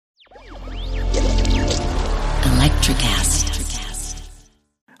Electrocast.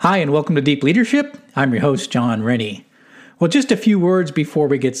 Hi, and welcome to Deep Leadership. I'm your host, John Rennie. Well, just a few words before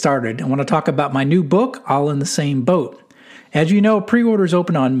we get started. I want to talk about my new book, All in the Same Boat. As you know, pre-orders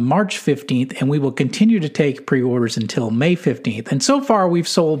open on March 15th, and we will continue to take pre-orders until May 15th. And so far, we've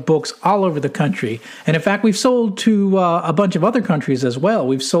sold books all over the country. And in fact, we've sold to a bunch of other countries as well.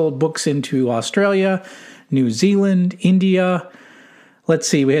 We've sold books into Australia, New Zealand, India. Let's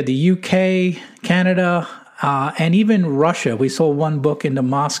see, we had the UK, Canada, and even Russia. We sold one book into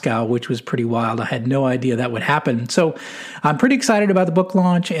Moscow, which was pretty wild. I had no idea that would happen. So I'm pretty excited about the book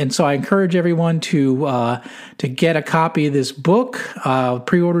launch, and so I encourage everyone to get a copy of this book.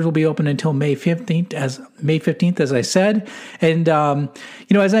 Pre-orders will be open until May 15th, as I said. And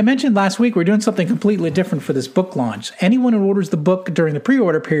as I mentioned last week, we're doing something completely different for this book launch. Anyone who orders the book during the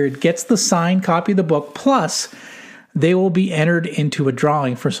pre-order period gets the signed copy of the book, plus they will be entered into a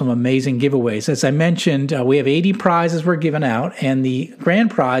drawing for some amazing giveaways. As I mentioned, we have 80 prizes we're giving out, and the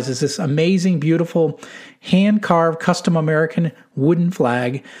grand prize is this amazing, beautiful, hand-carved custom American wooden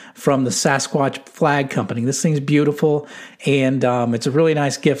flag from the Sasquatch Flag Company. This thing's beautiful, and it's a really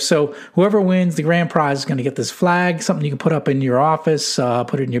nice gift. So whoever wins the grand prize is going to get this flag, something you can put up in your office,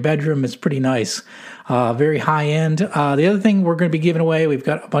 put it in your bedroom. It's pretty nice. Very high end. The other thing we're going to be giving away, we've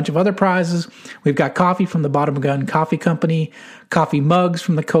got a bunch of other prizes. We've got coffee from the Bottom Gun Coffee Company, coffee mugs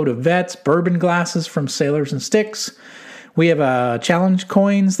from the Code of Vets, bourbon glasses from Sailors and Sticks. We have challenge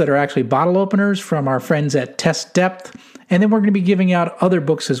coins that are actually bottle openers from our friends at Test Depth. And then we're going to be giving out other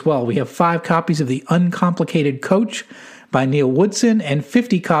books as well. We have 5 copies of The Uncomplicated Coach by Neil Woodson and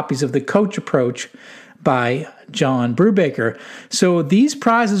 50 copies of The Coach Approach by John Brubaker. So these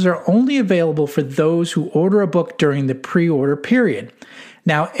prizes are only available for those who order a book during the pre-order period.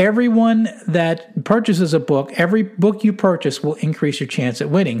 Now, everyone that purchases a book, every book you purchase will increase your chance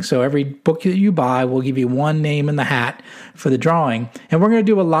at winning. So every book that you buy will give you one name in the hat for the drawing. And we're going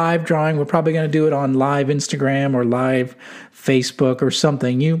to do a live drawing. We're probably going to do it on live Instagram or live Facebook or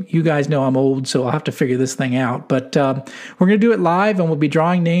something. You guys know I'm old, so I'll have to figure this thing out. But we're going to do it live, and we'll be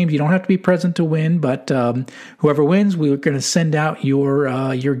drawing names. You don't have to be present to win, but whoever wins, we're going to send out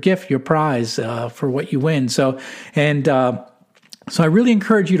your gift, your prize for what you win. So I really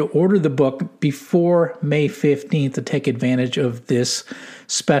encourage you to order the book before May 15th to take advantage of this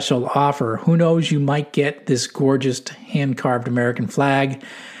special offer. Who knows, you might get this gorgeous hand-carved American flag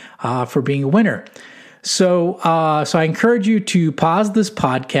for being a winner. So I encourage you to pause this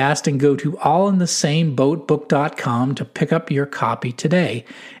podcast and go to allinthesameboatbook.com to pick up your copy today.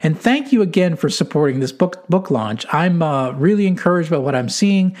 And thank you again for supporting this book launch. I'm really encouraged by what I'm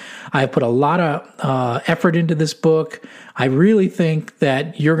seeing. I've put a lot of effort into this book. I really think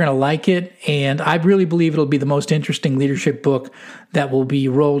that you're going to like it, and I really believe it'll be the most interesting leadership book that will be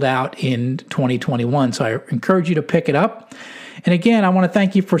rolled out in 2021. So I encourage you to pick it up. And again, I want to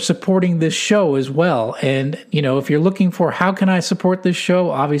thank you for supporting this show as well. And, if you're looking for how can I support this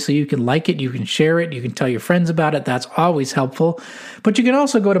show, obviously you can like it, you can share it, you can tell your friends about it. That's always helpful. But you can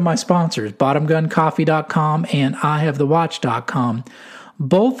also go to my sponsors, bottomguncoffee.com and ihavethewatch.com.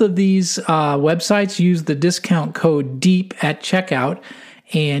 Both of these websites use the discount code DEEP at checkout,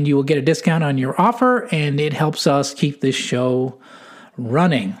 and you will get a discount on your offer, and it helps us keep this show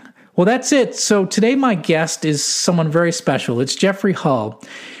running. Well, that's it. So today my guest is someone very special. It's Jeffrey Hull.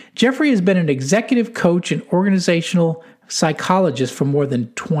 Jeffrey has been an executive coach and organizational psychologist for more than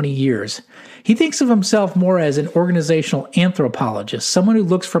 20 years. He thinks of himself more as an organizational anthropologist, someone who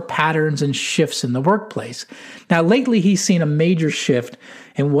looks for patterns and shifts in the workplace. Now, lately, he's seen a major shift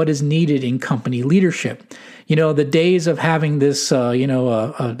in what is needed in company leadership. The days of having this,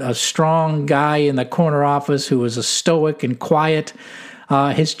 a strong guy in the corner office who is a stoic and quiet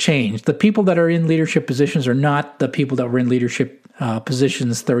has changed. The people that are in leadership positions are not the people that were in leadership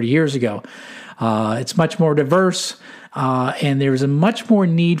positions 30 years ago. It's much more diverse, and there's a much more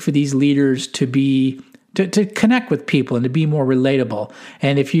need for these leaders to connect with people and to be more relatable.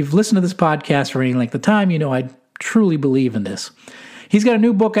 And if you've listened to this podcast for any length of time, I truly believe in this. He's got a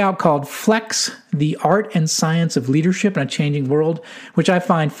new book out called Flex, The Art and Science of Leadership in a Changing World, which I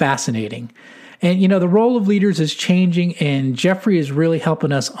find fascinating. And, the role of leaders is changing, and Jeffrey is really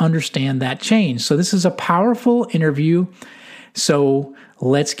helping us understand that change. So this is a powerful interview. So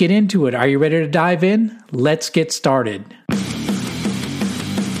let's get into it. Are you ready to dive in? Let's get started.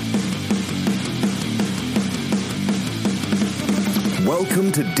 Welcome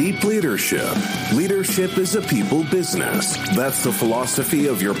Welcome to Deep Leadership. Leadership is a people business. That's the philosophy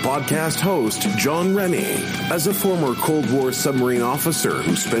of your podcast host, John Rennie. As a former Cold War submarine officer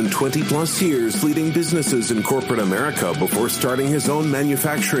who spent 20 plus years leading businesses in corporate America before starting his own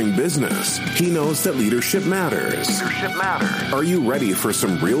manufacturing business, he knows that leadership matters. Are you ready for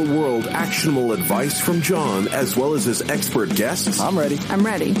some real-world, actionable advice from John as well as his expert guests? I'm ready.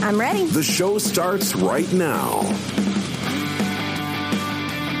 The show starts right now.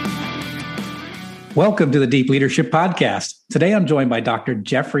 Welcome to the Deep Leadership Podcast. Today I'm joined by Dr.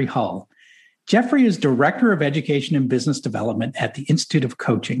 Jeffrey Hull. Jeffrey is Director of Education and Business Development at the Institute of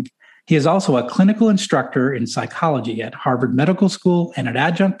Coaching. He is also a clinical instructor in psychology at Harvard Medical School and an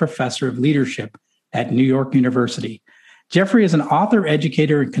adjunct professor of leadership at New York University. Jeffrey is an author,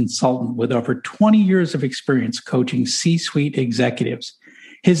 educator, and consultant with over 20 years of experience coaching C-suite executives.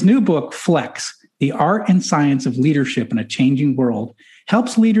 His new book, Flex, The Art and Science of Leadership in a Changing World,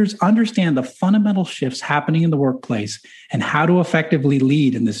 helps leaders understand the fundamental shifts happening in the workplace and how to effectively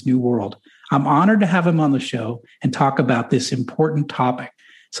lead in this new world. I'm honored to have him on the show and talk about this important topic.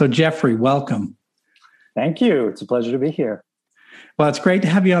 So, Jeffrey, welcome. Thank you. It's a pleasure to be here. Well, it's great to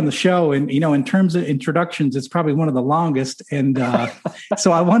have you on the show. And, in terms of introductions, it's probably one of the longest. And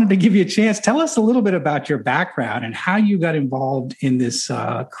so I wanted to give you a chance. Tell us a little bit about your background and how you got involved in this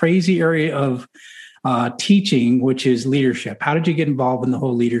crazy area of teaching, which is leadership. How did you get involved in the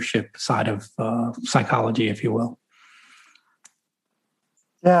whole leadership side of psychology, if you will?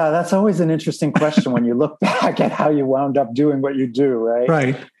 Yeah, that's always an interesting question when you look back at how you wound up doing what you do, right?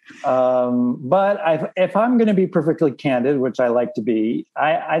 Right. But if I'm going to be perfectly candid, which I like to be,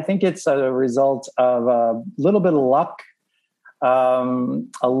 I think it's a result of a little bit of luck,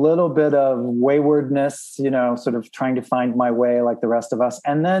 a little bit of waywardness, sort of trying to find my way like the rest of us,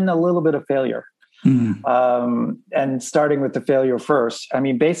 and then a little bit of failure. And starting with the failure first. I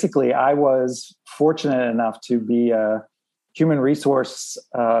mean, basically, I was fortunate enough to be a human resource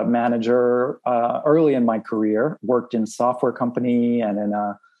manager early in my career, worked in a software company and in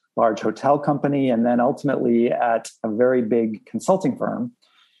a large hotel company, and then ultimately at a very big consulting firm.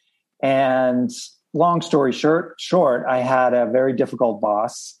 And long story short, I had a very difficult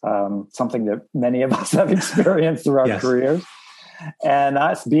boss, something that many of us have experienced through our careers. And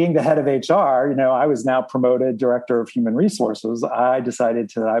us being the head of HR, I was now promoted director of human resources. I decided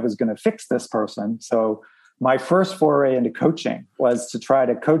that I was going to fix this person. So my first foray into coaching was to try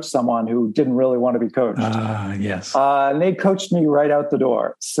to coach someone who didn't really want to be coached. And they coached me right out the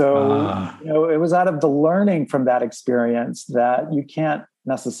door. So, it was out of the learning from that experience that you can't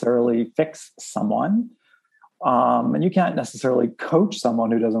necessarily fix someone. And you can't necessarily coach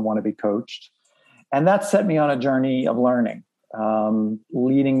someone who doesn't want to be coached. And that set me on a journey of learning.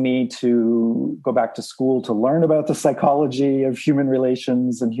 Leading me to go back to school to learn about the psychology of human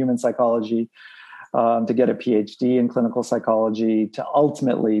relations and human psychology, to get a PhD in clinical psychology, to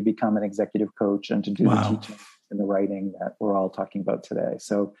ultimately become an executive coach and to do the teaching and the writing that we're all talking about today.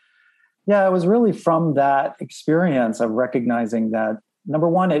 So, it was really from that experience of recognizing that, number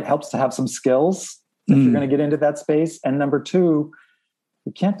one, it helps to have some skills if you're going to get into that space. And number two,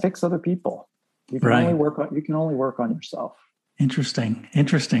 you can't fix other people. You can only work on yourself. Interesting.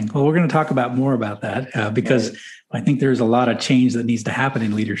 Well, we're going to talk about more about that because I think there's a lot of change that needs to happen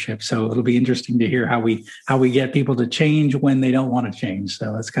in leadership. So it'll be interesting to hear how we get people to change when they don't want to change.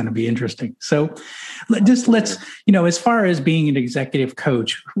 So that's going to be interesting. So let's, as far as being an executive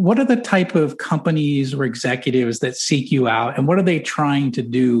coach, what are the type of companies or executives that seek you out, and what are they trying to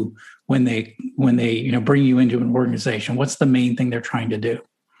do when they bring you into an organization? What's the main thing they're trying to do?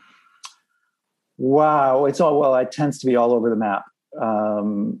 Wow. It tends to be all over the map.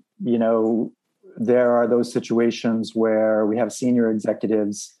 There are those situations where we have senior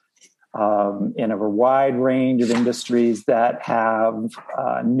executives in a wide range of industries that have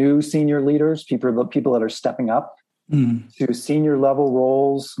new senior leaders, people that are stepping up to senior level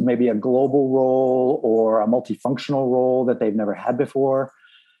roles, maybe a global role or a multifunctional role that they've never had before.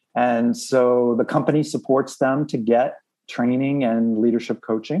 And so the company supports them to get training and leadership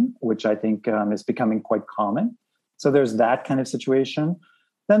coaching, which I think is becoming quite common. So there's that kind of situation.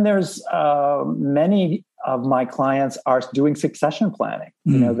 Then there's many of my clients are doing succession planning.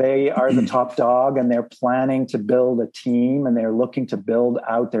 They are the top dog and they're planning to build a team and they're looking to build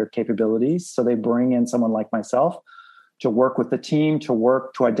out their capabilities. So they bring in someone like myself to work with the team, to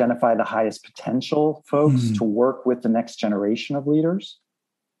identify the highest potential folks, to work with the next generation of leaders.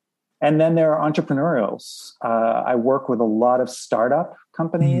 And then there are entrepreneurials. I work with a lot of startup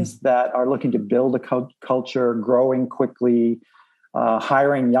companies that are looking to build a culture, growing quickly,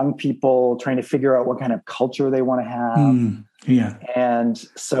 hiring young people, trying to figure out what kind of culture they want to have. Yeah. And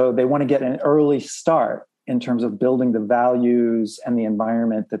so they want to get an early start in terms of building the values and the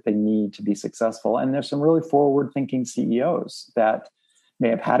environment that they need to be successful. And there's some really forward-thinking CEOs that may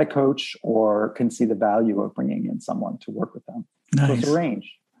have had a coach or can see the value of bringing in someone to work with them. Nice. So it's a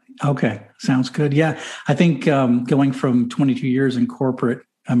range. Okay. Sounds good. Yeah. I think going from 22 years in corporate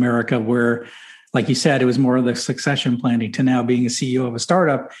America, where, like you said, it was more of the succession planning, to now being a CEO of a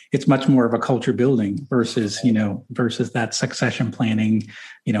startup, it's much more of a culture building versus that succession planning.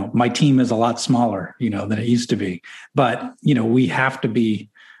 My team is a lot smaller, than it used to be, but, we have to be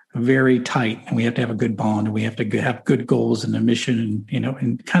very tight, and we have to have a good bond, and we have to have good goals and a mission,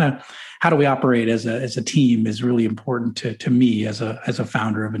 and kind of how do we operate as a team is really important to me as a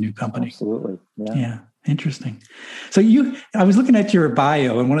founder of a new company. Absolutely. Yeah. Interesting. So I was looking at your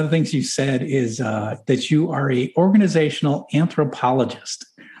bio, and one of the things you said is that you are a organizational anthropologist.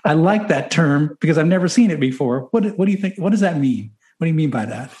 I like that term because I've never seen it before. What do you think? What does that mean? What do you mean by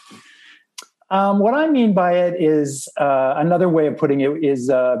that? What I mean by it is another way of putting it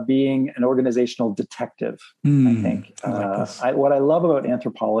is being an organizational detective. I think what I love about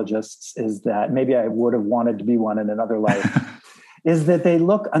anthropologists is that maybe I would have wanted to be one in another life. Is that they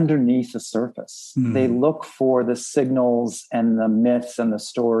look underneath the surface. They look for the signals and the myths and the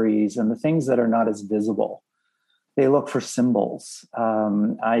stories and the things that are not as visible. They look for symbols.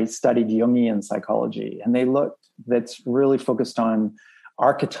 I studied Jungian psychology, and that's really focused on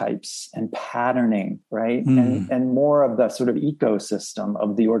archetypes and patterning, right? And more of the sort of ecosystem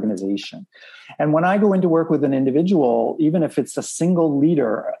of the organization. And when I go into work with an individual, even if it's a single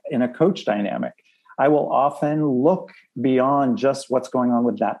leader in a coach dynamic, I will often look beyond just what's going on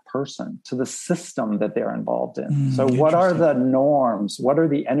with that person to the system that they're involved in. So what are the norms? What are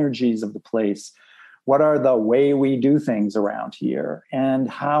the energies of the place? What are the way we do things around here?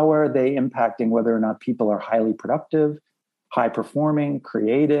 And how are they impacting whether or not people are highly productive, high performing,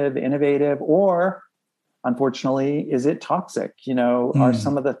 creative, innovative, or unfortunately, is it toxic? Are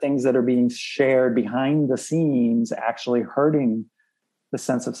some of the things that are being shared behind the scenes actually hurting the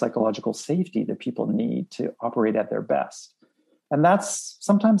sense of psychological safety that people need to operate at their best? And that's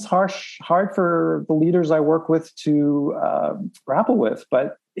sometimes hard for the leaders I work with to grapple with,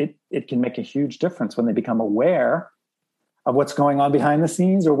 but it can make a huge difference when they become aware of what's going on behind the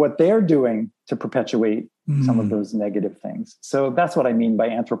scenes or what they're doing to perpetuate some of those negative things. So that's what I mean by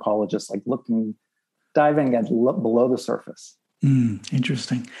anthropologists, like diving below the surface.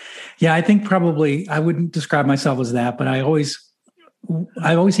 Interesting. Yeah, I think probably I wouldn't describe myself as that, but I always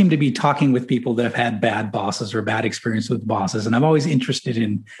seem to be talking with people that have had bad bosses or bad experience with bosses. And I'm always interested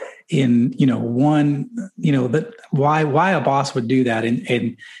in why a boss would do that.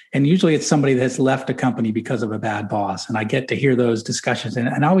 And usually it's somebody that's left a company because of a bad boss. And I get to hear those discussions.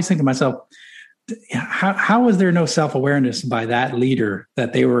 And I always think to myself, how was there no self-awareness by that leader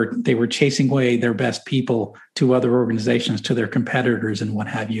that they were chasing away their best people to other organizations, to their competitors and what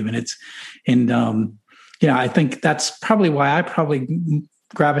have you? I think that's probably why I probably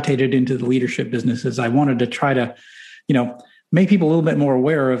gravitated into the leadership businesses. I wanted to try to, make people a little bit more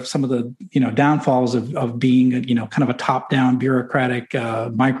aware of some of the, downfalls of being, kind of a top-down bureaucratic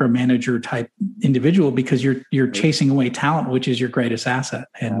micromanager type individual, because you're chasing away talent, which is your greatest asset,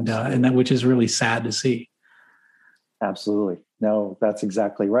 and that which is really sad to see. Absolutely. No, that's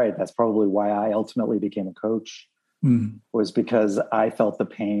exactly right. That's probably why I ultimately became a coach. Was because I felt the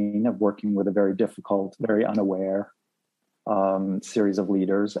pain of working with a very difficult, very unaware series of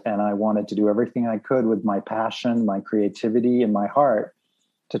leaders. And I wanted to do everything I could with my passion, my creativity, and my heart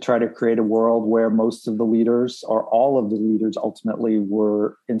to try to create a world where most of the leaders, or all of the leaders, ultimately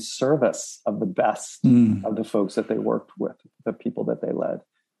were in service of the best of the folks that they worked with, the people that they led.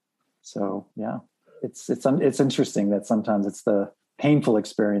 So, yeah, it's interesting that sometimes it's the painful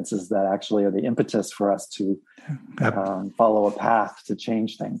experiences that actually are the impetus for us to follow a path to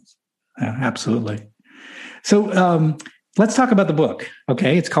change things. Absolutely. So let's talk about the book.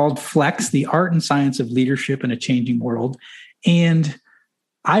 Okay. It's called Flex, The Art and Science of Leadership in a Changing World. And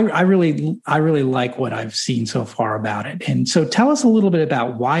I really like what I've seen so far about it. And so tell us a little bit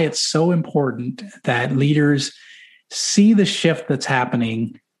about why it's so important that leaders see the shift that's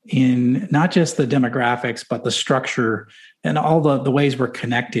happening in not just the demographics, but the structure and all the ways we're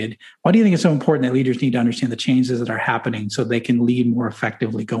connected. Why do you think it's so important that leaders need to understand the changes that are happening so they can lead more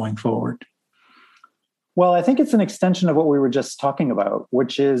effectively going forward? Well, I think it's an extension of what we were just talking about,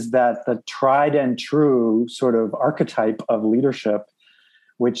 which is that the tried and true sort of archetype of leadership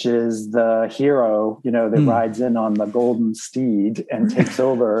which is the hero, that rides in on the golden steed and takes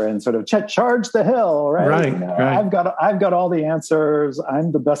over and sort of charge the hill, right? Right. I've got all the answers.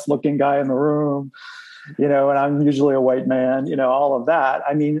 I'm the best looking guy in the room, and I'm usually a white man, all of that.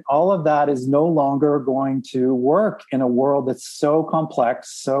 I mean, all of that is no longer going to work in a world that's so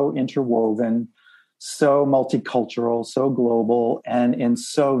complex, so interwoven, so multicultural, so global, and in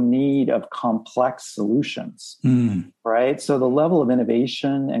so need of complex solutions, right? So the level of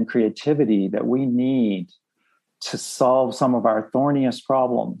innovation and creativity that we need to solve some of our thorniest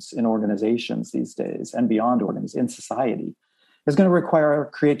problems in organizations these days and beyond in society is going to require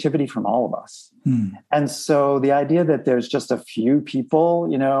creativity from all of us. And so the idea that there's just a few people,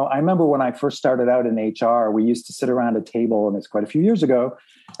 I remember when I first started out in HR, we used to sit around a table, and it's quite a few years ago,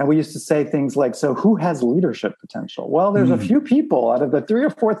 and we used to say things like, so who has leadership potential? Well, there's a few people out of the 3,000 or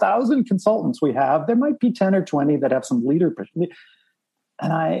 4,000 consultants we have. There might be 10 or 20 that have some leadership.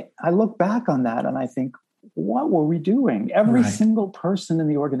 And I look back on that and I think, what were we doing? Every single person in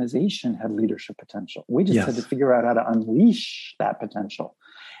the organization had leadership potential. We just had to figure out how to unleash that potential.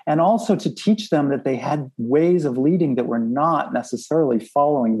 And also to teach them that they had ways of leading that were not necessarily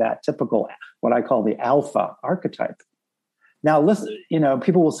following that typical, what I call the alpha archetype. Now, listen,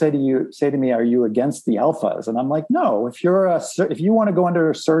 people will say to me, are you against the alphas? And I'm like, no, if you want to go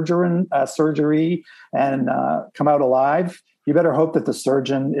under surgery and come out alive, you better hope that the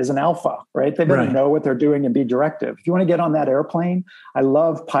surgeon is an alpha, right? They better know what they're doing and be directive. If you want to get on that airplane, I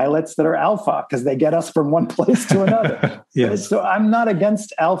love pilots that are alpha because they get us from one place to another. So I'm not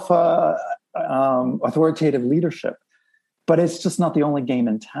against alpha authoritative leadership, but it's just not the only game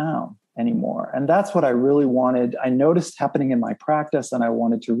in town anymore. And that's what I really wanted. I noticed happening in my practice, and I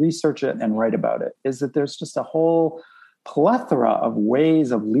wanted to research it and write about it, is that there's just a whole plethora of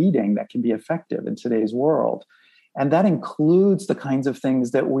ways of leading that can be effective in today's world. And that includes the kinds of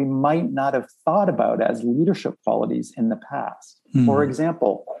things that we might not have thought about as leadership qualities in the past. For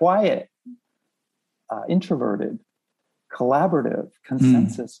example, quiet, introverted, collaborative,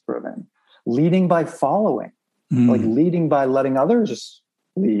 consensus-driven, leading by following, like leading by letting others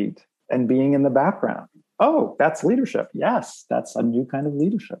lead and being in the background. Oh, that's leadership. Yes, that's a new kind of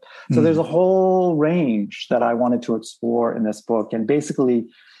leadership. So there's a whole range that I wanted to explore in this book. And basically,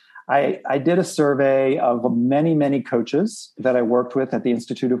 I did a survey of many, many coaches that I worked with at the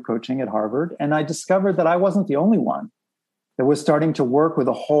Institute of Coaching at Harvard. And I discovered that I wasn't the only one that was starting to work with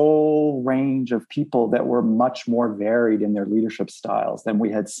a whole range of people that were much more varied in their leadership styles than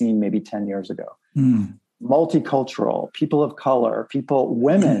we had seen maybe 10 years ago. Multicultural, people of color,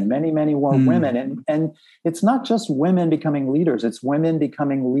 women, many more women. And it's not just women becoming leaders, it's women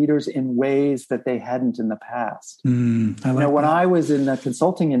becoming leaders in ways that they hadn't in the past. When I was in the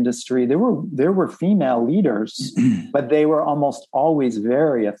consulting industry, there were female leaders, but they were almost always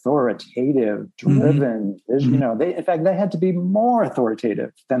very authoritative, driven. In fact, they had to be more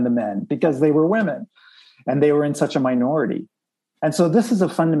authoritative than the men because they were women and they were in such a minority. And so this is a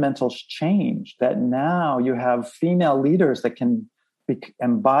fundamental change, that now you have female leaders that can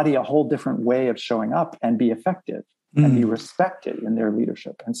embody a whole different way of showing up and be effective and be respected in their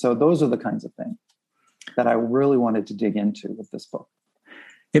leadership. And so those are the kinds of things that I really wanted to dig into with this book.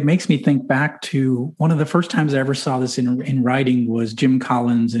 It makes me think back to one of the first times I ever saw this in writing was Jim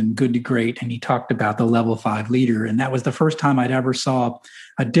Collins in Good to Great, and he talked about the level 5 leader. And that was the first time I'd ever saw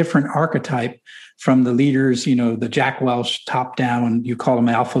a different archetype from the leaders, the Jack Welch top down, you call them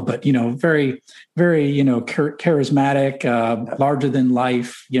alpha, but, very, very, charismatic, larger than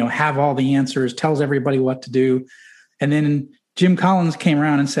life, have all the answers, tells everybody what to do. And then Jim Collins came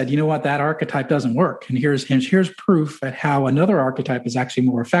around and said, you know what, that archetype doesn't work. And here's proof at how another archetype is actually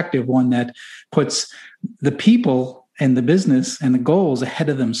more effective, one that puts the people and the business and the goals ahead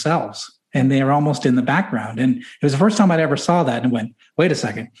of themselves. And they are almost in the background. And it was the first time I'd ever saw that and went, wait a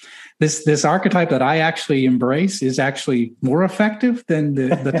second, this archetype that I actually embrace is actually more effective than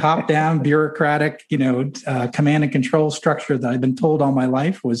the top-down bureaucratic, command and control structure that I've been told all my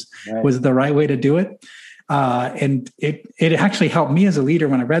life was the right way to do it. And it actually helped me as a leader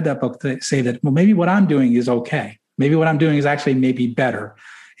when I read that book to say that, well, maybe what I'm doing is okay. Maybe what I'm doing is actually maybe better.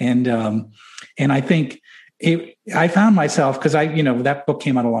 And I think I found myself, because that book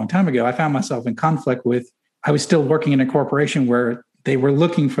came out a long time ago, I found myself in conflict with, I was still working in a corporation where they were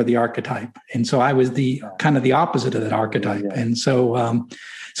looking for the archetype. And so I was the kind of the opposite of that archetype. Yeah. And so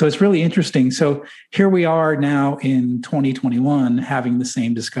it's really interesting. So here we are now in 2021 having the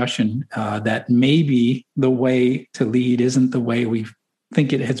same discussion that maybe the way to lead isn't the way we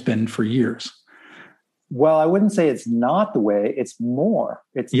think it has been for years. Well, I wouldn't say it's not the way, it's more.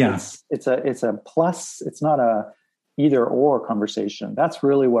 It's a plus. It's not either or conversation. That's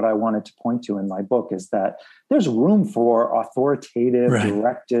really what I wanted to point to in my book, is that there's room for authoritative,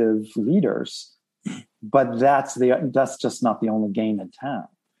 directive leaders, but that's just not the only game in town.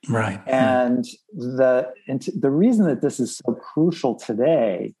 Right. And the reason that this is so crucial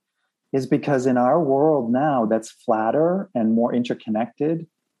today is because in our world now that's flatter and more interconnected,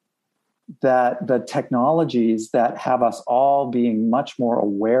 that the technologies that have us all being much more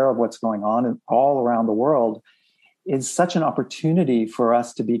aware of what's going on all around the world is such an opportunity for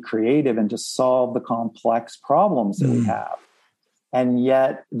us to be creative and to solve the complex problems that we have. And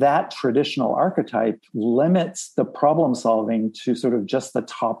yet that traditional archetype limits the problem solving to sort of just the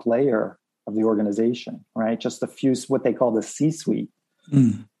top layer of the organization, right? Just a few, what they call the C-suite.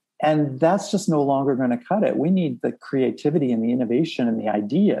 And that's just no longer going to cut it. We need the creativity and the innovation and the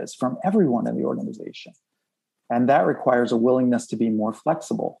ideas from everyone in the organization. And that requires a willingness to be more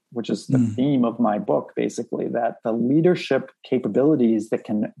flexible, which is the theme of my book, basically, that the leadership capabilities that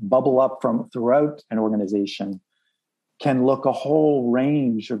can bubble up from throughout an organization can look a whole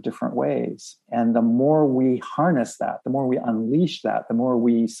range of different ways. And the more we harness that, the more we unleash that, the more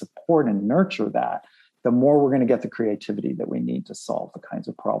we support and nurture that, the more we're going to get the creativity that we need to solve the kinds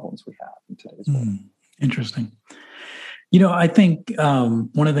of problems we have in today's world. Interesting. You know, I think one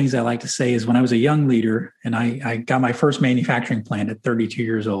of the things I like to say is when I was a young leader and I got my first manufacturing plant at 32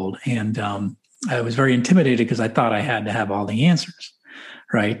 years old, and I was very intimidated because I thought I had to have all the answers,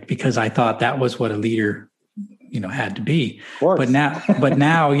 right? Because I thought that was what a leader, had to be. But now,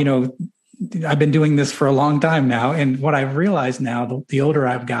 I've been doing this for a long time now. And what I've realized now, the older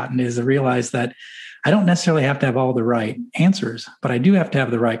I've gotten, is I realize that I don't necessarily have to have all the right answers, but I do have to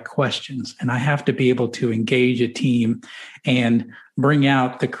have the right questions. And I have to be able to engage a team and bring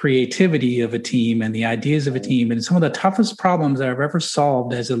out the creativity of a team and the ideas of a team. And some of the toughest problems that I've ever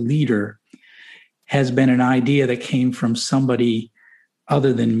solved as a leader has been an idea that came from somebody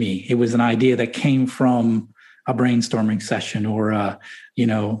other than me. It was an idea that came from a brainstorming session or,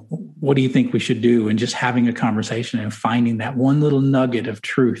 what do you think we should do? And just having a conversation and finding that one little nugget of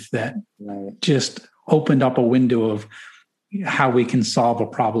truth that just opened up a window of how we can solve a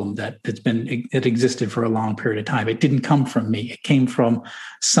problem that it existed for a long period of time. It didn't come from me. It came from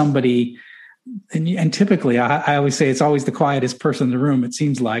somebody. And typically, I always say it's always the quietest person in the room, it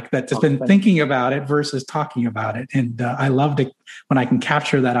seems like, that's been thinking about it versus talking about it. And I love to, when I can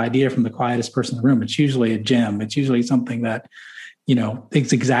capture that idea from the quietest person in the room, it's usually a gem. It's usually something that,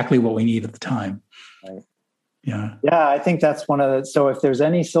 it's exactly what we need at the time. Right. Yeah. Yeah, I think that's so if there's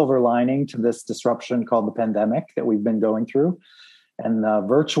any silver lining to this disruption called the pandemic that we've been going through, and the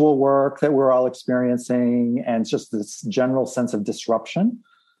virtual work that we're all experiencing, and just this general sense of disruption,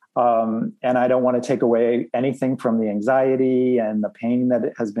 and I don't want to take away anything from the anxiety and the pain that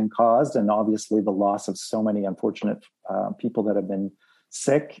it has been caused, and obviously the loss of so many unfortunate people that have been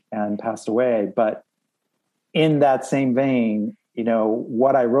sick and passed away. But in that same vein,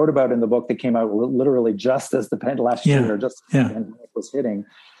 what I wrote about in the book that came out literally just as the last year, just as the pandemic was hitting,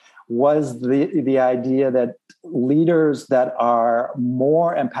 was the idea that leaders that are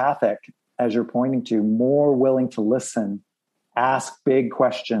more empathic, as you're pointing to, more willing to listen, ask big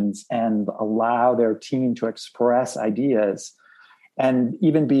questions, and allow their team to express ideas, and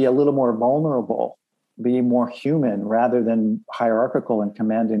even be a little more vulnerable, be more human rather than hierarchical and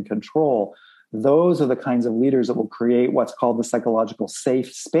command and control. Those are the kinds of leaders that will create what's called the psychological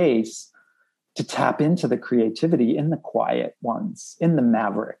safe space to tap into the creativity in the quiet ones, in the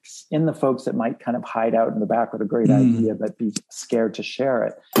mavericks, in the folks that might kind of hide out in the back with a great idea but be scared to share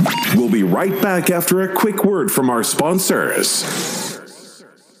it. We'll be right back after a quick word from our sponsors.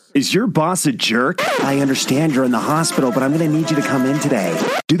 Is your boss a jerk? I understand you're in the hospital, but I'm going to need you to come in today.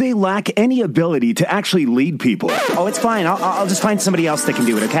 Do they lack any ability to actually lead people? Oh, it's fine. I'll just find somebody else that can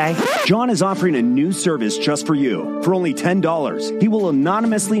do it, okay? John is offering a new service just for you. For only $10, he will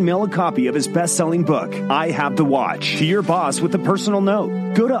anonymously mail a copy of his best-selling book, I Have the Watch, to your boss with a personal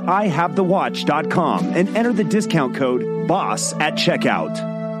note. Go to IHaveTheWatch.com and enter the discount code BOSS at checkout.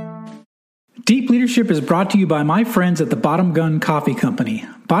 Deep Leadership is brought to you by my friends at the Bottom Gun Coffee Company.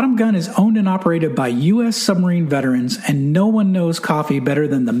 Bottom Gun is owned and operated by U.S. submarine veterans, and no one knows coffee better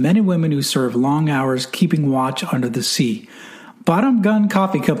than the men and women who serve long hours keeping watch under the sea. Bottom Gun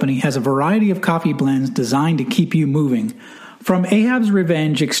Coffee Company has a variety of coffee blends designed to keep you moving. From Ahab's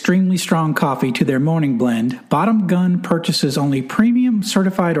Revenge extremely strong coffee to their morning blend, Bottom Gun purchases only premium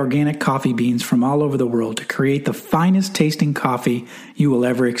certified organic coffee beans from all over the world to create the finest tasting coffee you will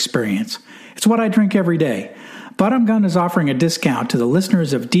ever experience. It's what I drink every day. Bottom Gun is offering a discount to the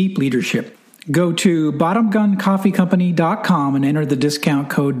listeners of Deep Leadership. Go to bottomguncoffeecompany.com and enter the discount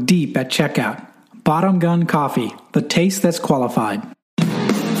code DEEP at checkout. Bottom Gun Coffee, the taste that's qualified.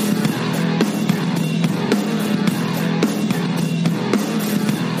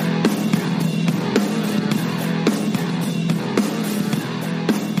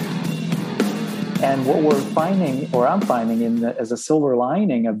 And what we're finding, or I'm finding as a silver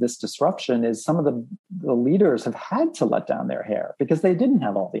lining of this disruption, is some of the leaders have had to let down their hair because they didn't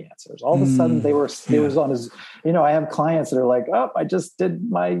have all the answers. All of a sudden they was on his, I have clients that are like, oh, I just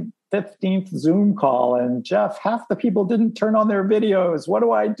did my 15th Zoom call and Jeff, half the people didn't turn on their videos. What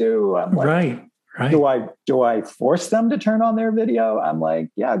do I do? I'm like, right. Do I force them to turn on their video? I'm like,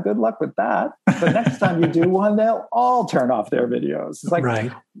 yeah, good luck with that. But next time you do one, they'll all turn off their videos. It's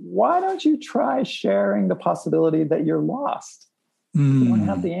like, why don't you try sharing the possibility that you're lost? You don't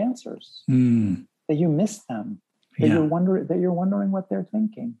have the answers, that you miss them, that you're wondering what they're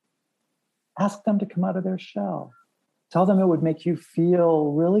thinking. Ask them to come out of their shell. Tell them it would make you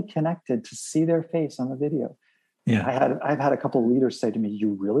feel really connected to see their face on the video. Yeah, I've had a couple of leaders say to me,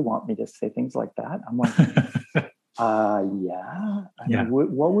 "You really want me to say things like that?" I'm like, "Yeah." I mean,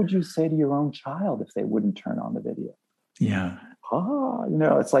 what would you say to your own child if they wouldn't turn on the video? Yeah.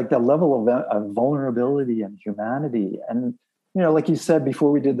 It's like the level of vulnerability and humanity, and like you said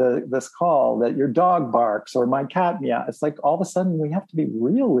before we did this call, that your dog barks or my cat meows. It's like all of a sudden we have to be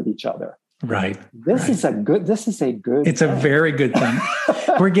real with each other. Right. This is a good. It's a very good thing.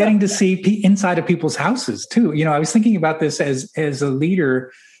 We're getting to see inside of people's houses too. I was thinking about this as a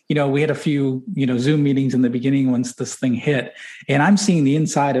leader. We had a few, Zoom meetings in the beginning once this thing hit, and I'm seeing the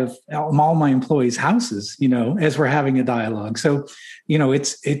inside of all my employees' houses, as we're having a dialogue. So,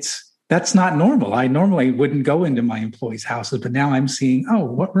 that's not normal. I normally wouldn't go into my employees' houses, but now I'm seeing,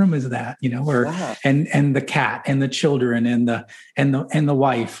 what room is that? And the cat and the children and the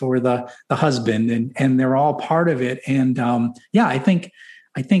wife or the husband, and they're all part of it. And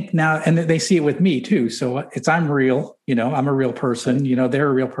I think now, and they see it with me too. So I'm real, I'm a real person, they're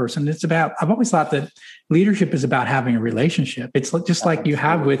a real person. I've always thought that leadership is about having a relationship. It's just like you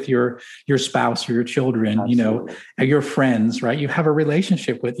have with your spouse or your children, your friends, right? You have a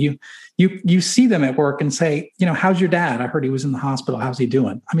relationship with you see them at work and say, how's your dad? I heard he was in the hospital. How's he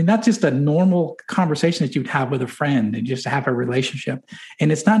doing? I mean, that's just a normal conversation that you'd have with a friend and just have a relationship.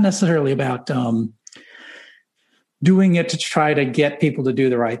 And it's not necessarily about, doing it to try to get people to do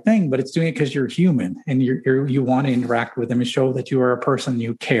the right thing, but it's doing it because you're human and you want to interact with them and show that you are a person,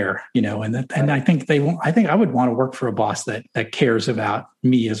 you care, and I think I would want to work for a boss that cares about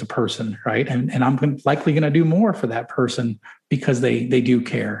me as a person. Right. And I'm likely going to do more for that person because they do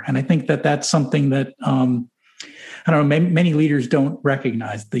care. And I think that's something that, I don't know, many leaders don't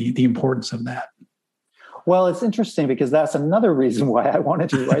recognize the importance of that. Well, it's interesting because that's another reason why I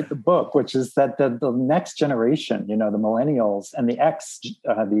wanted to write the book, which is that the next generation, the millennials and the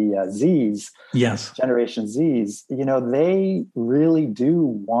Zs, Generation Zs, they really do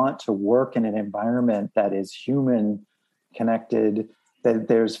want to work in an environment that is human connected, that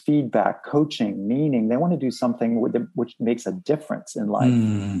there's feedback, coaching, meaning. They want to do something which makes a difference in life.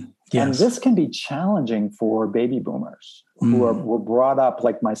 And this can be challenging for baby boomers who were brought up,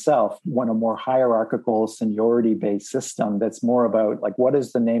 like myself, in a more hierarchical, seniority-based system that's more about, like, what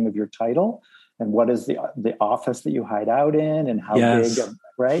is the name of your title and what is the office that you hide out in and how big,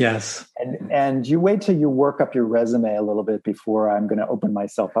 right? Yes. And you wait till you work up your resume a little bit before I'm going to open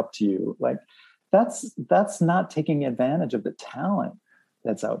myself up to you. Like, that's not taking advantage of the talent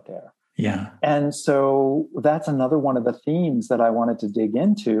that's out there. Yeah. And so that's another one of the themes that I wanted to dig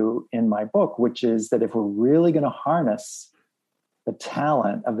into in my book, which is that if we're really going to harness the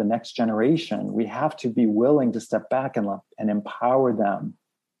talent of the next generation, we have to be willing to step back and empower them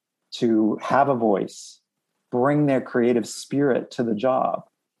to have a voice, bring their creative spirit to the job,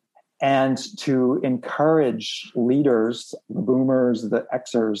 and to encourage leaders, the boomers, the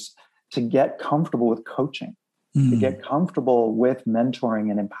Xers, to get comfortable with coaching. To get comfortable with mentoring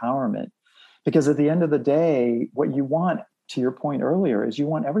and empowerment. Because at the end of the day, what you want, to your point earlier, is you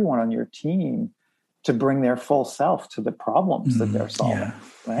want everyone on your team to bring their full self to the problems that they're solving,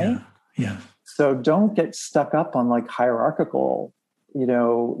 right? Yeah. So don't get stuck up on like hierarchical,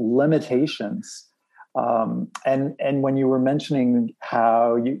 limitations. And when you were mentioning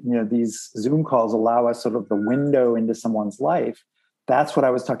how these Zoom calls allow us sort of the window into someone's life, that's what I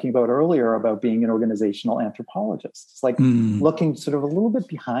was talking about earlier about being an organizational anthropologist. It's like looking sort of a little bit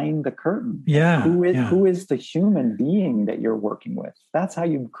behind the curtain. Yeah. Who is the human being that you're working with? That's how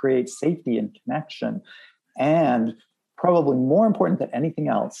you create safety and connection. And probably more important than anything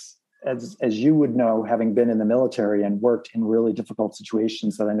else, as you would know, having been in the military and worked in really difficult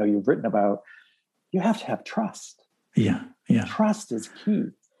situations that I know you've written about, you have to have trust. Yeah. Trust is key.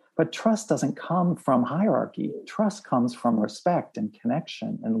 But trust doesn't come from hierarchy. Trust comes from respect and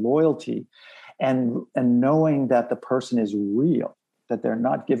connection and loyalty and knowing that the person is real, that they're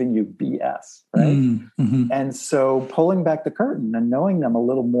not giving you BS, right? Mm-hmm. And so pulling back the curtain and knowing them a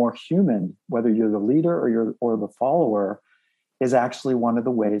little more human, whether you're the leader or the follower, is actually one of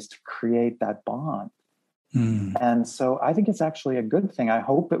the ways to create that bond. And so I think it's actually a good thing. I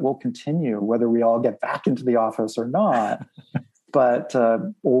hope it will continue, whether we all get back into the office or not, but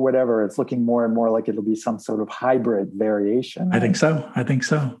or whatever. It's looking more and more like it'll be some sort of hybrid variation. I think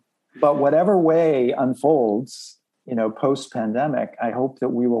so. But whatever way unfolds, post-pandemic, I hope that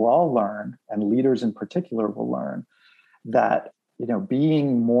we will all learn, and leaders in particular will learn, that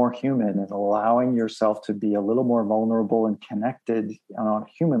being more human and allowing yourself to be a little more vulnerable and connected on a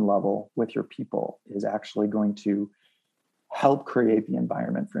human level with your people is actually going to help create the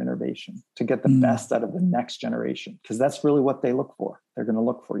environment for innovation, to get the best out of the next generation, because that's really what they look for. They're going to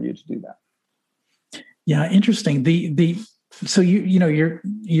look for you to do that. Yeah, interesting. So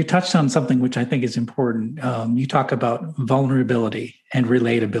you touched on something which I think is important. You talk about vulnerability and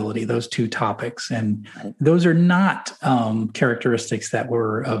relatability, those two topics, and those are not characteristics that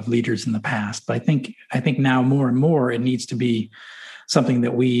were of leaders in the past. But I think now more and more it needs to be something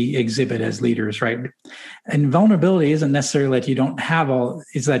that we exhibit as leaders, right? And vulnerability isn't necessarily that you don't have all;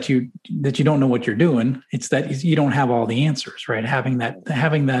 it's that you don't know what you're doing. It's that you don't have all the answers, right? Having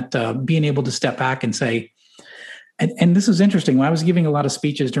that, being able to step back and say. And this was interesting. When I was giving a lot of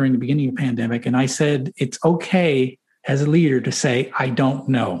speeches during the beginning of the pandemic, and I said, it's okay as a leader to say, I don't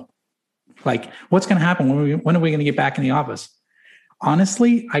know. Like, what's going to happen? When are we going to get back in the office?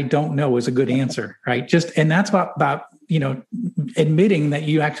 Honestly, I don't know is a good answer, right? And that's about admitting that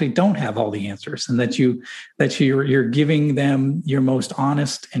you actually don't have all the answers, and that you're giving them your most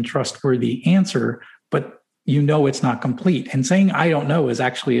honest and trustworthy answer, but it's not complete. And saying I don't know is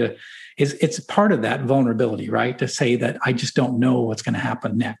actually it's part of that vulnerability, right? To say that I just don't know what's going to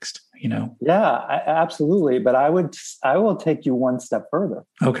happen next, Yeah, absolutely. But I will take you one step further.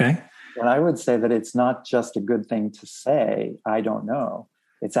 Okay. And I would say that it's not just a good thing to say, I don't know.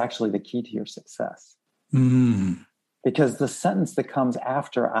 It's actually the key to your success. Because the sentence that comes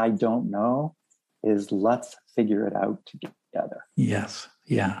after I don't know is let's figure it out together. Yes.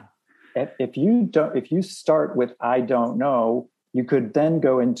 Yeah. If you start with I don't know, you could then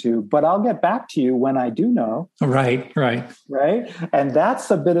go into, but I'll get back to you when I do know. Right. And that's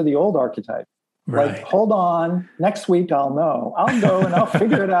a bit of the old archetype. Right. Like, hold on, next week I'll know. I'll go and I'll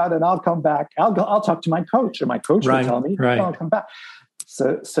figure it out and I'll come back. I'll talk to my coach, and my coach will tell me, I'll come back.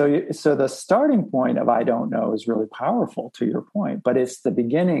 So the starting point of I don't know is really powerful, to your point, but it's the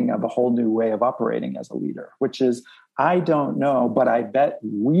beginning of a whole new way of operating as a leader, which is I don't know, but I bet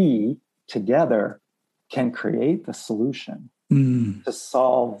we together can create the solution to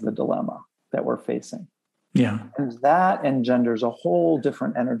solve the dilemma that we're facing. Yeah. And that engenders a whole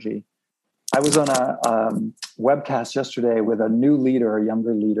different energy. I was on a webcast yesterday with a new leader, a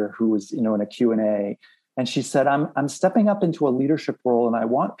younger leader who was, in a Q&A. And she said, I'm stepping up into a leadership role and I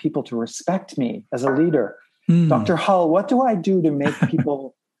want people to respect me as a leader. Dr. Hull, what do I do to make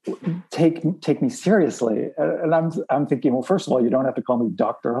people take me seriously? And I'm thinking, well, first of all, you don't have to call me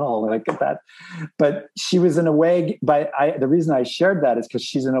Dr. Hull, like that. But she was in a way, the reason I shared that is because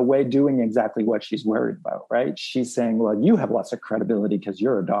she's in a way doing exactly what she's worried about, right? She's saying, well, you have lots of credibility because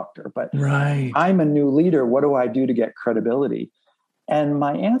you're a doctor, but I'm a new leader. What do I do to get credibility? And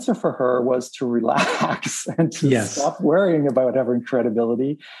my answer for her was to relax and to stop worrying about having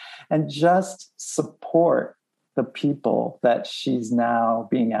credibility and just support the people that she's now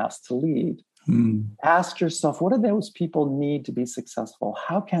being asked to lead. Ask yourself, what do those people need to be successful?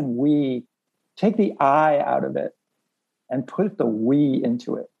 How can we take the I out of it and put the we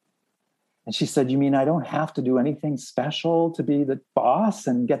into it? And she said, you mean I don't have to do anything special to be the boss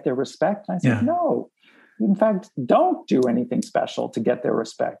and get their respect? And I said, no. In fact, don't do anything special to get their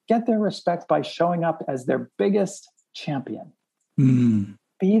respect. Get their respect by showing up as their biggest champion.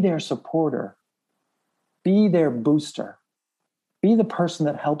 Be their supporter. Be their booster. Be the person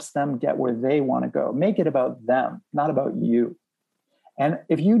that helps them get where they want to go. Make it about them, not about you. And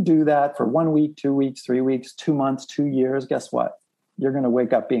if you do that for 1 week, 2 weeks, 3 weeks, 2 months, 2 years, guess what? You're going to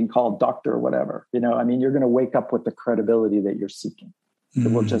wake up being called doctor or whatever. You're going to wake up with the credibility that you're seeking.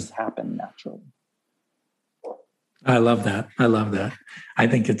 It will just happen naturally. I love that. I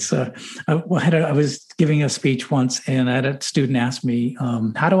think it's, I was giving a speech once and I had a student ask me,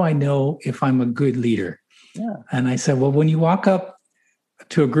 how do I know if I'm a good leader? Yeah. And I said, well, when you walk up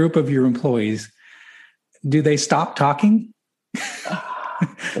to a group of your employees, do they stop talking?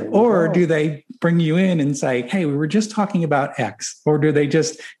 Or do they bring you in and say, hey, we were just talking about X? Or do they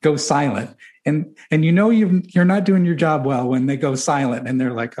just go silent? And you're not doing your job well when they go silent and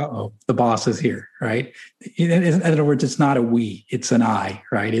they're like, uh-oh, the boss is here, right? In other words, it's not a we, it's an I,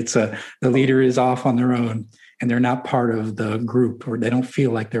 right? The leader is off on their own and they're not part of the group, or they don't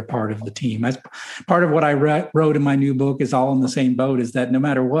feel like they're part of the team. That's part of what I wrote in my new book, is All in the Same Boat, is that no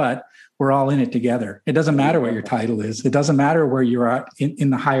matter what, we're all in it together. It doesn't matter what your title is. It doesn't matter where you're at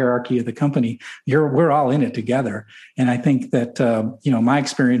in the hierarchy of the company. We're all in it together. And I think that, my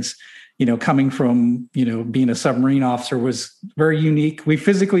experience, coming from, being a submarine officer was very unique. We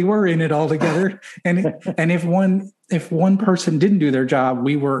physically were in it all together. And if one person didn't do their job,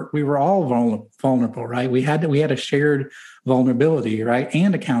 we were all vulnerable, right? We had a shared vulnerability, right?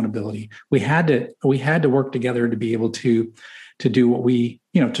 And accountability. We had to work together to be able to do what we,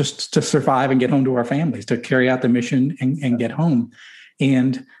 just to survive and get home to our families, to carry out the mission and get home.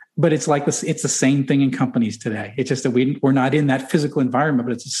 But it's like this, it's the same thing in companies today. It's just that we're not in that physical environment,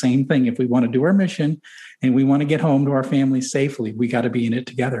 but it's the same thing. If we want to do our mission and we want to get home to our families safely, we got to be in it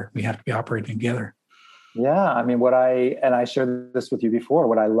together. We have to be operating together. Yeah. I mean, I shared this with you before,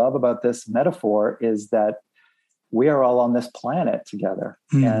 what I love about this metaphor is that we are all on this planet together.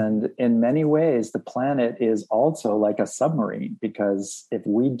 And in many ways, the planet is also like a submarine, because if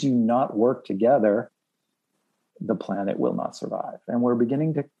we do not work together, the planet will not survive. And we're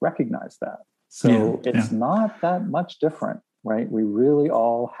beginning to recognize that. So it's not that much different, right? We really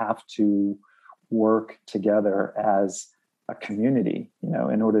all have to work together as a community,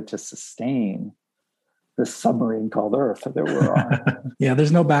 in order to sustain this submarine called Earth that we're on. Yeah,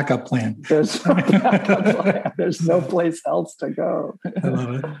 there's no backup plan. There's no backup plan. There's no place else to go. I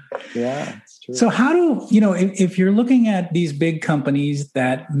love it. Yeah, it's true. So how do, if you're looking at these big companies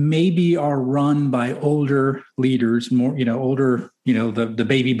that maybe are run by older leaders, more, older, the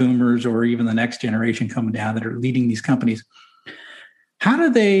baby boomers or even the next generation coming down that are leading these companies, how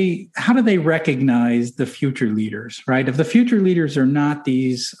do they recognize the future leaders, right? If the future leaders are not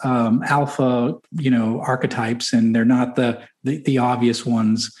these alpha, archetypes, and they're not the obvious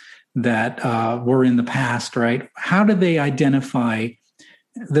ones that were in the past, right? How do they identify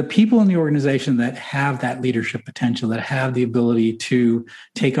the people in the organization that have that leadership potential, that have the ability to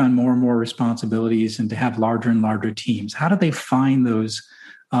take on more and more responsibilities and to have larger and larger teams? How do they find those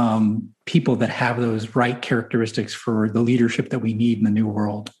people that have those right characteristics for the leadership that we need in the new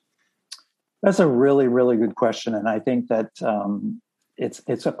world? That's a really, really good question. And I think that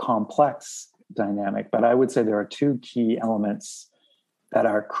it's a complex dynamic, but I would say there are two key elements that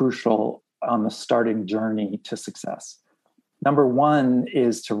are crucial on the starting journey to success. Number one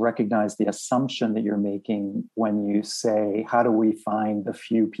is to recognize the assumption that you're making when you say, how do we find the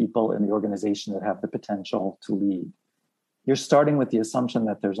few people in the organization that have the potential to lead? You're starting with the assumption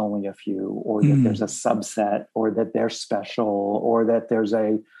that there's only a few, or that there's a subset, or that they're special, or that there's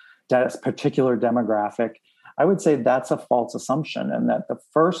a particular demographic. I would say that's a false assumption, and that the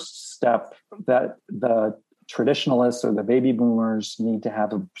first step that the traditionalists or the baby boomers need to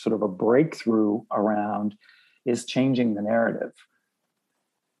have a sort of a breakthrough around is changing the narrative.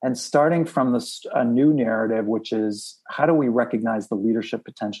 And starting from a new narrative, which is, how do we recognize the leadership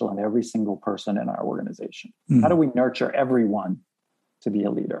potential in every single person in our organization? How do we nurture everyone to be a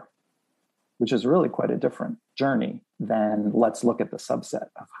leader? Which is really quite a different journey than let's look at the subset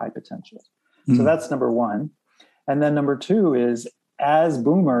of high potentials. So that's number one. And then number two is, as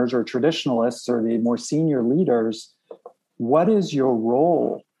boomers or traditionalists or the more senior leaders, what is your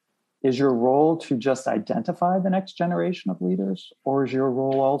role? Is your role to just identify the next generation of leaders, or is your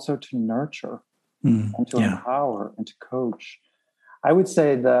role also to nurture and to empower and to coach? I would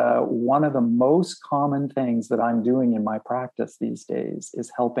say one of the most common things that I'm doing in my practice these days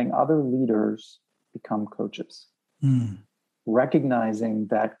is helping other leaders become coaches. Recognizing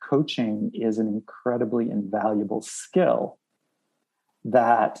that coaching is an incredibly invaluable skill,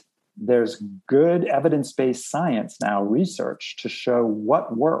 that there's good evidence-based science now, research, to show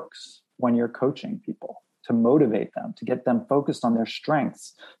what works when you're coaching people, to motivate them, to get them focused on their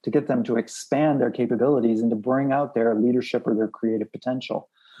strengths, to get them to expand their capabilities and to bring out their leadership or their creative potential.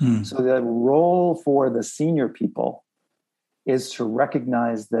 So the role for the senior people is to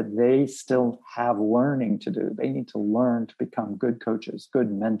recognize that they still have learning to do. They need to learn to become good coaches,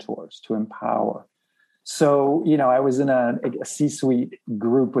 good mentors, to empower. So, I was in a C-suite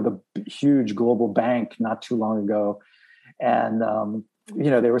group with a huge global bank not too long ago. And,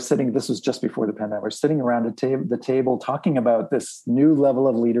 they were sitting, this was just before the pandemic, we're sitting around the table talking about this new level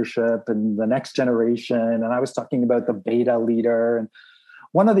of leadership and the next generation. And I was talking about the beta leader and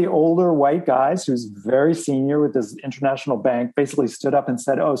one of the older white guys who's very senior with this international bank basically stood up and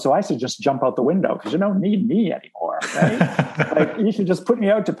said, "Oh, so I should just jump out the window because you don't need me anymore, right? Like you should just put me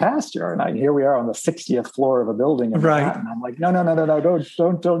out to pasture." And here we are on the 60th floor of a building in Manhattan. I'm like, no,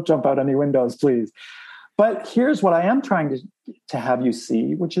 don't jump out any windows, please. But here's what I am trying to have you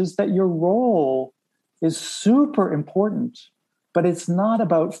see, which is that your role is super important, but it's not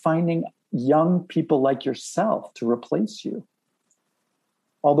about finding young people like yourself to replace you.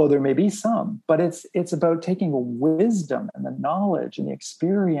 Although there may be some, but it's about taking the wisdom and the knowledge and the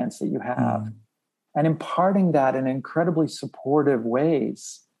experience that you have and imparting that in incredibly supportive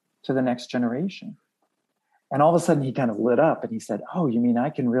ways to the next generation. And all of a sudden he kind of lit up and he said, "Oh, you mean I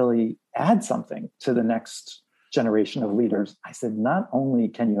can really add something to the next generation of leaders?" I said, "Not only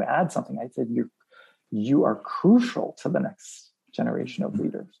can you add something," I said, you are crucial to the next generation of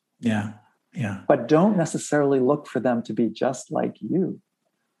leaders. Yeah. But don't necessarily look for them to be just like you.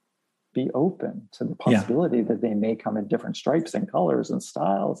 Be open to the possibility that they may come in different stripes and colors and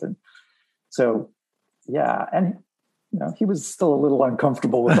styles. And so, yeah. And, he was still a little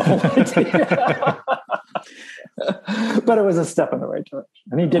uncomfortable with the whole idea. But it was a step in the right direction.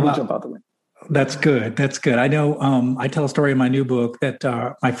 And he didn't jump out the window. That's good. I know I tell a story in my new book that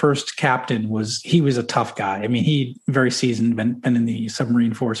my first captain was a tough guy. I mean, he very seasoned, been in the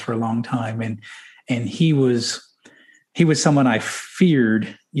submarine force for a long time. And he was someone I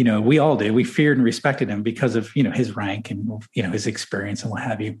feared, we all did. We feared and respected him because of, his rank and, his experience and what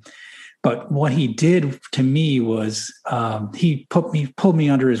have you. But what he did to me was he pulled me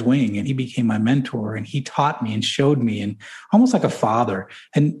under his wing, and he became my mentor, and he taught me and showed me, and almost like a father,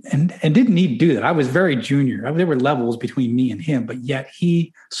 and didn't need to do that. I was very junior. There were levels between me and him, but yet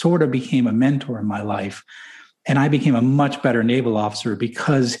he sort of became a mentor in my life. And I became a much better naval officer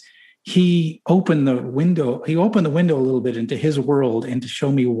because he opened the window a little bit into his world and to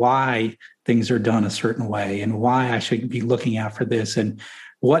show me why things are done a certain way and why I should be looking out for this and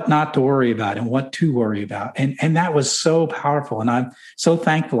what not to worry about and what to worry about. And that was so powerful. And I'm so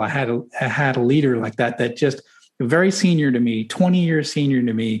thankful I had a leader like that just very senior to me, 20 years senior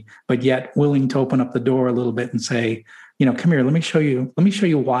to me, but yet willing to open up the door a little bit and say, come here, let me show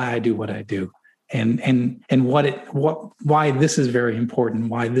you why I do what I do. And why this is very important,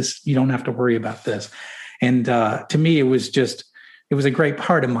 why this, you don't have to worry about this. And to me, it was a great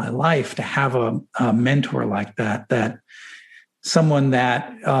part of my life to have a mentor like that someone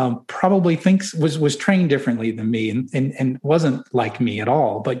that probably was trained differently than me and wasn't like me at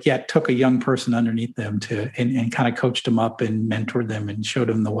all, but yet took a young person underneath them and kind of coached them up and mentored them and showed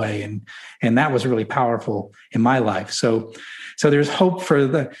them the way. And that was really powerful in my life. So there's hope for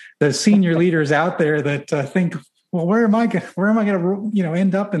the senior leaders out there that think, well, where am I going to,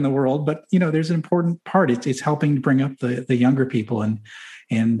 end up in the world? But, there's an important part. It's helping to bring up the younger people and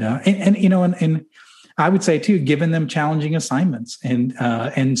I would say too, giving them challenging assignments and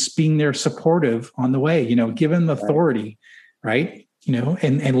being there supportive on the way, give them authority, right?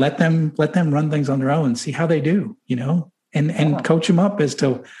 And let them run things on their own, see how they do, and coach them up as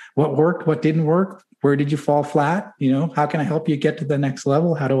to what worked, what didn't work. Where did you fall flat? How can I help you get to the next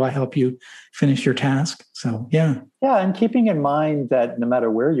level? How do I help you finish your task? So, yeah. Yeah. And keeping in mind that no matter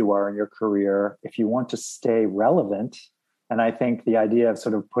where you are in your career, if you want to stay relevant, and I think the idea of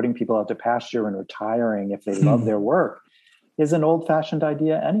sort of putting people out to pasture and retiring if they love their work is an old-fashioned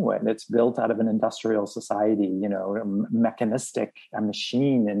idea anyway. It's built out of an industrial society, a mechanistic, a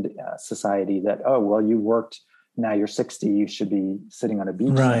machine and society that, you worked, now you're 60, you should be sitting on a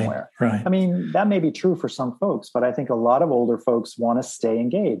beach somewhere. Right. I mean, that may be true for some folks, but I think a lot of older folks want to stay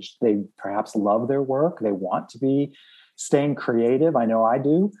engaged. They perhaps love their work. They want to be staying creative. I know I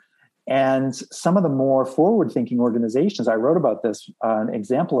do. And some of the more forward-thinking organizations, I wrote about this, an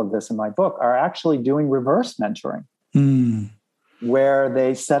example of this in my book, are actually doing reverse mentoring, where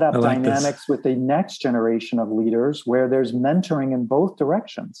they set up dynamics with the next generation of leaders where there's mentoring in both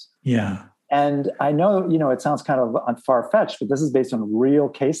directions. Yeah. And I know, it sounds kind of far-fetched, but this is based on a real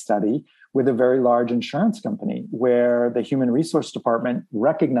case study with a very large insurance company where the human resource department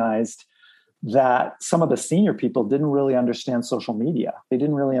recognized that some of the senior people didn't really understand social media. They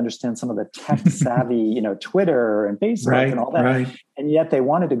didn't really understand some of the tech savvy, Twitter and Facebook and all that. Right. And yet they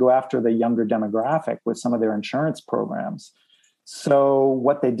wanted to go after the younger demographic with some of their insurance programs. So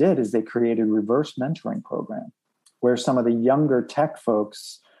what they did is they created a reverse mentoring program where some of the younger tech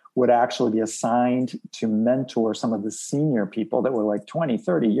folks would actually be assigned to mentor some of the senior people that were like 20,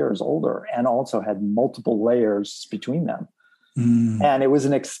 30 years older and also had multiple layers between them. And it was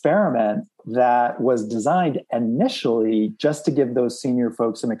an experiment that was designed initially just to give those senior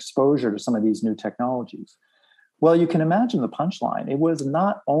folks some exposure to some of these new technologies. Well, you can imagine the punchline. It was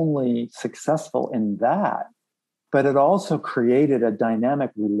not only successful in that, but it also created a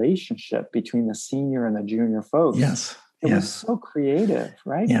dynamic relationship between the senior and the junior folks. Yes. It was so creative,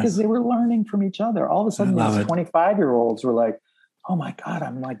 right? Yes. Because they were learning from each other. All of a sudden, these 25-year-olds were like, oh my God,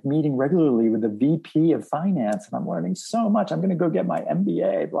 I'm like meeting regularly with the VP of finance and I'm learning so much. I'm going to go get my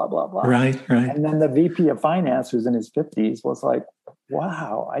MBA, blah, blah, blah. Right. And then the VP of finance, who's in his 50s, was like,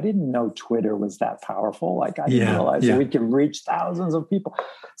 wow, I didn't know Twitter was that powerful. Like I didn't realize that we could reach thousands of people.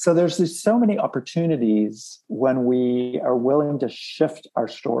 So there's just so many opportunities when we are willing to shift our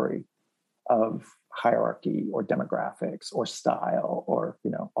story of hierarchy or demographics or style or,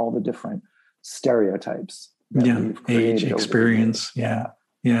 all the different stereotypes. Age, experience. Yeah.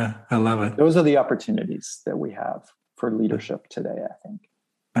 I love it. Those are the opportunities that we have for leadership today, I think.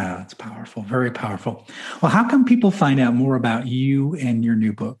 Wow, it's powerful. Very powerful. Well, how can people find out more about you and your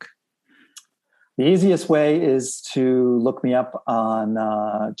new book? The easiest way is to look me up on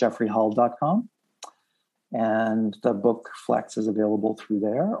jeffreyhull.com. And the book Flex is available through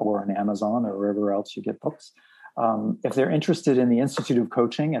there or on Amazon or wherever else you get books. If they're interested in the Institute of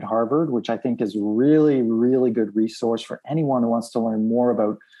Coaching at Harvard, which I think is really, really good resource for anyone who wants to learn more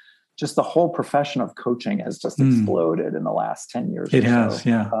about just the whole profession of coaching has just exploded in the last 10 years. It has,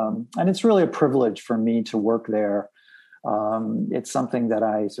 yeah. And it's really a privilege for me to work there. It's something that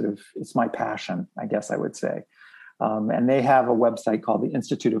it's my passion, I guess I would say. And they have a website called the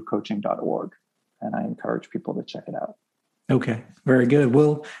instituteofcoaching.org. And I encourage people to check it out. Okay, very good.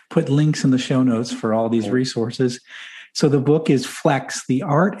 We'll put links in the show notes for all these resources. So the book is Flex, The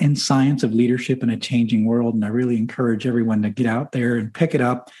Art and Science of Leadership in a Changing World. And I really encourage everyone to get out there and pick it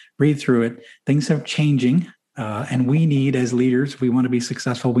up, read through it. Things are changing. And we need, as leaders, if we want to be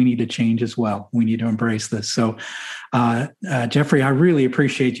successful, we need to change as well. We need to embrace this. So, Jeffrey, I really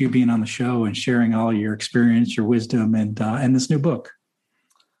appreciate you being on the show and sharing all your experience, your wisdom, and this new book.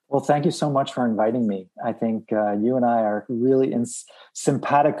 Well, thank you so much for inviting me. I think you and I are really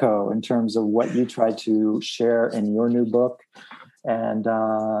simpatico in terms of what you try to share in your new book. And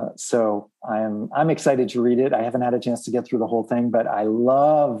so I'm excited to read it. I haven't had a chance to get through the whole thing, but as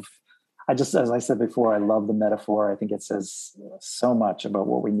I said before, I love the metaphor. I think it says so much about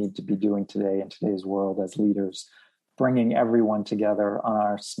what we need to be doing today in today's world as leaders, bringing everyone together on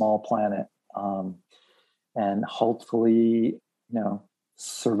our small planet, and hopefully,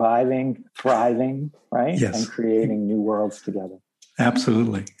 surviving, thriving, right? Yes. And creating new worlds together.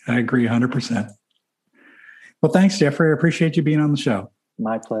 Absolutely. I agree 100%. Well, thanks, Jeffrey. I appreciate you being on the show.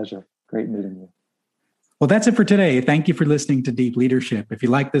 My pleasure. Great meeting you. Well, that's it for today. Thank you for listening to Deep Leadership. If you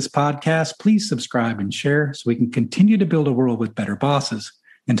like this podcast, please subscribe and share so we can continue to build a world with better bosses.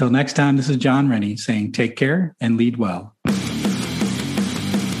 Until next time, this is John Rennie saying take care and lead well.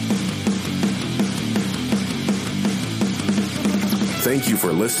 Thank you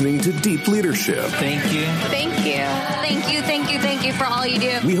for listening to Deep Leadership. Thank you. Thank you. Thank you, thank you, thank you for all you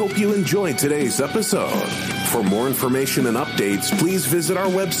do. We hope you enjoyed today's episode. For more information and updates, please visit our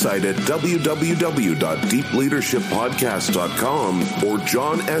website at www.deepleadershippodcast.com or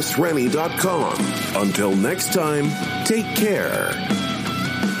johnsrennie.com. Until next time, take care.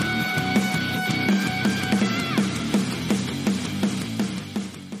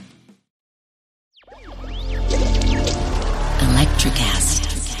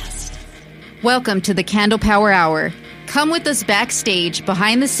 Welcome to the Candle Power Hour. Come with us backstage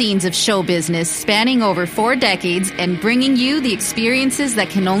behind the scenes of show business spanning over 4 decades and bringing you the experiences that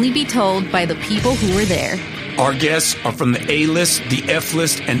can only be told by the people who were there. Our guests are from the A-list, the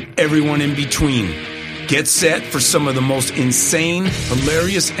F-list, and everyone in between. Get set for some of the most insane,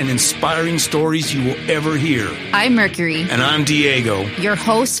 hilarious, and inspiring stories you will ever hear. I'm Mercury. And I'm Diego. Your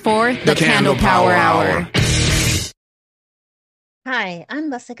hosts for the Candle Power Hour. Hi,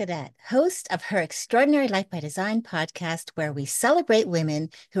 I'm Lessa Gadet, host of Her Extraordinary Life by Design podcast, where we celebrate women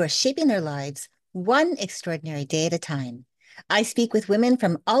who are shaping their lives one extraordinary day at a time. I speak with women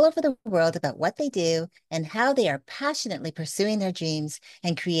from all over the world about what they do and how they are passionately pursuing their dreams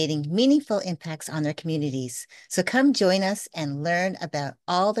and creating meaningful impacts on their communities. So come join us and learn about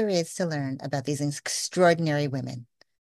all there is to learn about these extraordinary women.